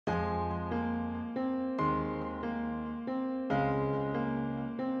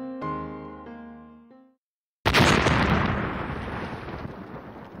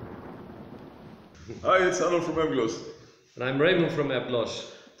Hi, it's Arnold from Apglos. And I'm Raymond from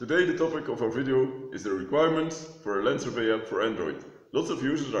Apglos. Today the topic of our video is the requirements for a land survey app for Android. Lots of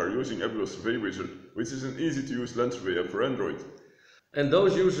users are using Apglos Survey Wizard, which is an easy to use land survey app for Android. And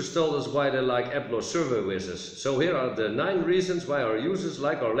those users told us why they like Apglos Survey Wizard. So here are the 9 reasons why our users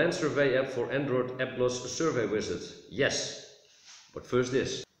like our land survey app for Android Apglos Survey Wizard. Yes, but first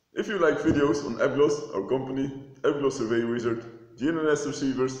this. If you like videos on Apglos, our company, Apglos Survey Wizard, GNSS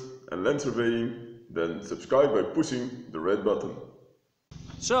receivers and land surveying, then subscribe by pushing the red button.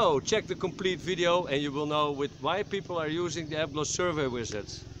 So check the complete video and you will know why people are using the Apglos Survey Wizard.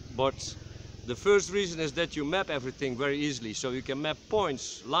 But the first reason is that you map everything very easily. So you can map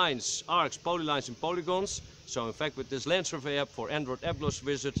points, lines, arcs, polylines and polygons. So in fact with this land survey app for Android Apglos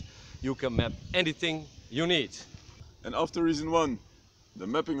Wizard, you can map anything you need. And after reason 1, the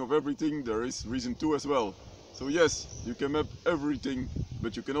mapping of everything, there is reason 2 as well. So yes, you can map everything,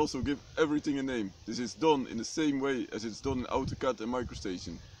 but you can also give everything a name. This is done in the same way as it's done in AutoCAD and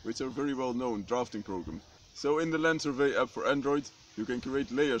MicroStation, which are very well known drafting programs. So in the land survey app for Android, you can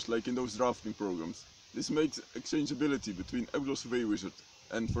create layers like in those drafting programs. This makes exchangeability between Apglos Survey Wizard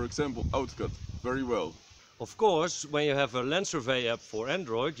and, for example, AutoCAD very well. Of course, when you have a land survey app for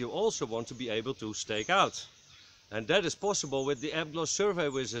Android, you also want to be able to stake out. And that is possible with the Apglos Survey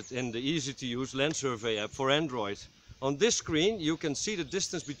Wizard in the easy-to-use land survey app for Android. On this screen you can see the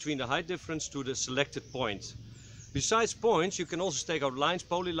distance between the height difference to the selected point. Besides points, you can also stake out lines,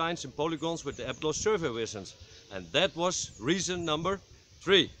 polylines and polygons with the Apglos Survey Wizard. And that was reason number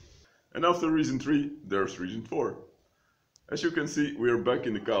 3. And after reason 3, there's reason 4. As you can see, we are back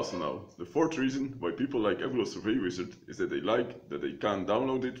in the castle now. The 4th reason why people like Apglos Survey Wizard is that they like that they can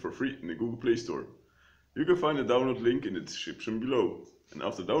download it for free in the Google Play Store. You can find a download link in the description below. And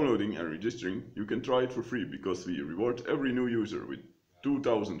after downloading and registering, you can try it for free because we reward every new user with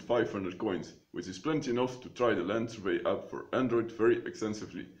 2,500 coins, which is plenty enough to try the land survey app for Android very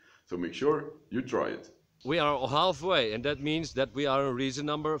extensively. So make sure you try it. We are halfway and that means that we are on reason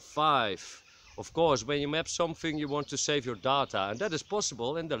number 5. Of course, when you map something you want to save your data, and that is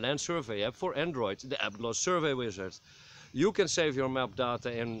possible in the land survey app for Android, the Apglos Survey Wizard. You can save your map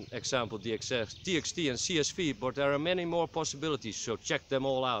data in example TXT and CSV, but there are many more possibilities, so check them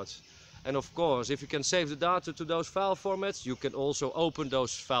all out. And of course, if you can save the data to those file formats, you can also open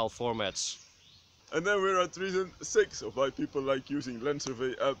those file formats. And then we're at reason 6 of why people like using land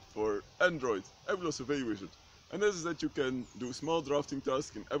survey app for Android, Apglos Survey Wizard. And this is that you can do small drafting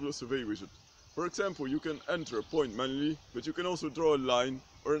tasks in Apglos Survey Wizard. For example, you can enter a point manually, but you can also draw a line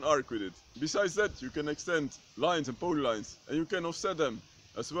or an arc with it. Besides that, you can extend lines and polylines, and you can offset them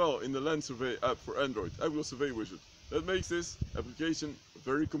as well in the land survey app for Android, Apglos Survey Wizard. That makes this application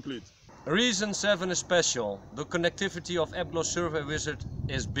very complete. Reason 7 is special. The connectivity of Apglos Survey Wizard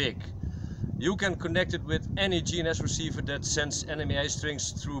is big. You can connect it with any GNSS receiver that sends NMEA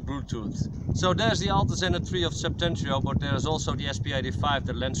strings through Bluetooth. So there's the AltaZender 3 of Septentrio, but there's also the SP85,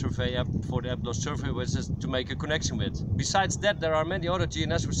 the land survey app for the Apglos Survey Wizard to make a connection with. Besides that, there are many other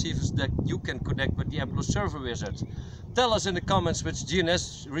GNSS receivers that you can connect with the Apglos Survey Wizard. Tell us in the comments which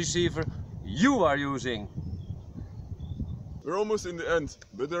GNSS receiver you are using. We're almost in the end,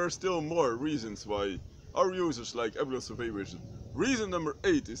 but there are still more reasons why our users like Apglos Survey Wizard. Reason number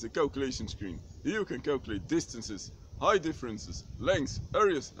 8 is the calculation screen. Here you can calculate distances, height differences, lengths,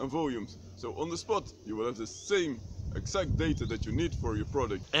 areas and volumes. So on the spot you will have the same exact data that you need for your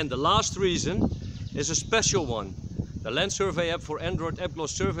product. And the last reason is a special one. The land survey app for Android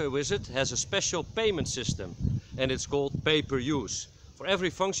Apglos Survey Wizard has a special payment system and it's called pay-per-use. For every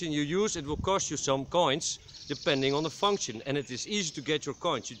function you use it will cost you some coins depending on the function, and it is easy to get your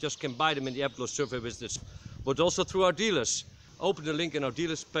coins. You just can buy them in the Apglos Survey Wizard, but also through our dealers. Open the link in our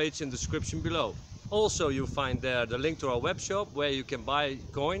dealers page in the description below. Also you'll find there the link to our webshop where you can buy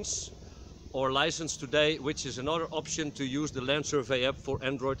coins or license today, which is another option to use the land survey app for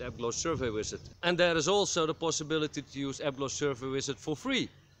Android Apglos Survey Wizard. And there is also the possibility to use Apglos Survey Wizard for free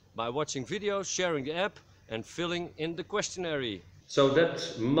by watching videos, sharing the app and filling in the questionnaire. So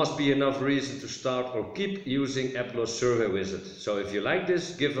that must be enough reason to start or keep using Apglos Survey Wizard. So if you like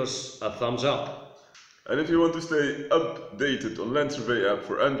this, give us a thumbs up. And if you want to stay updated on land survey app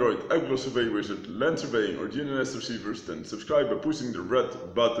for Android, Apglos Survey Wizard, land surveying or GNSS receivers, then subscribe by pushing the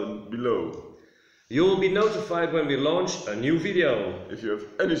red button below. You will be notified when we launch a new video. If you have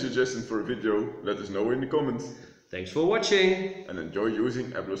any suggestions for a video, let us know in the comments. Thanks for watching and enjoy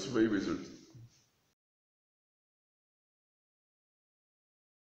using Apglos Survey Wizard.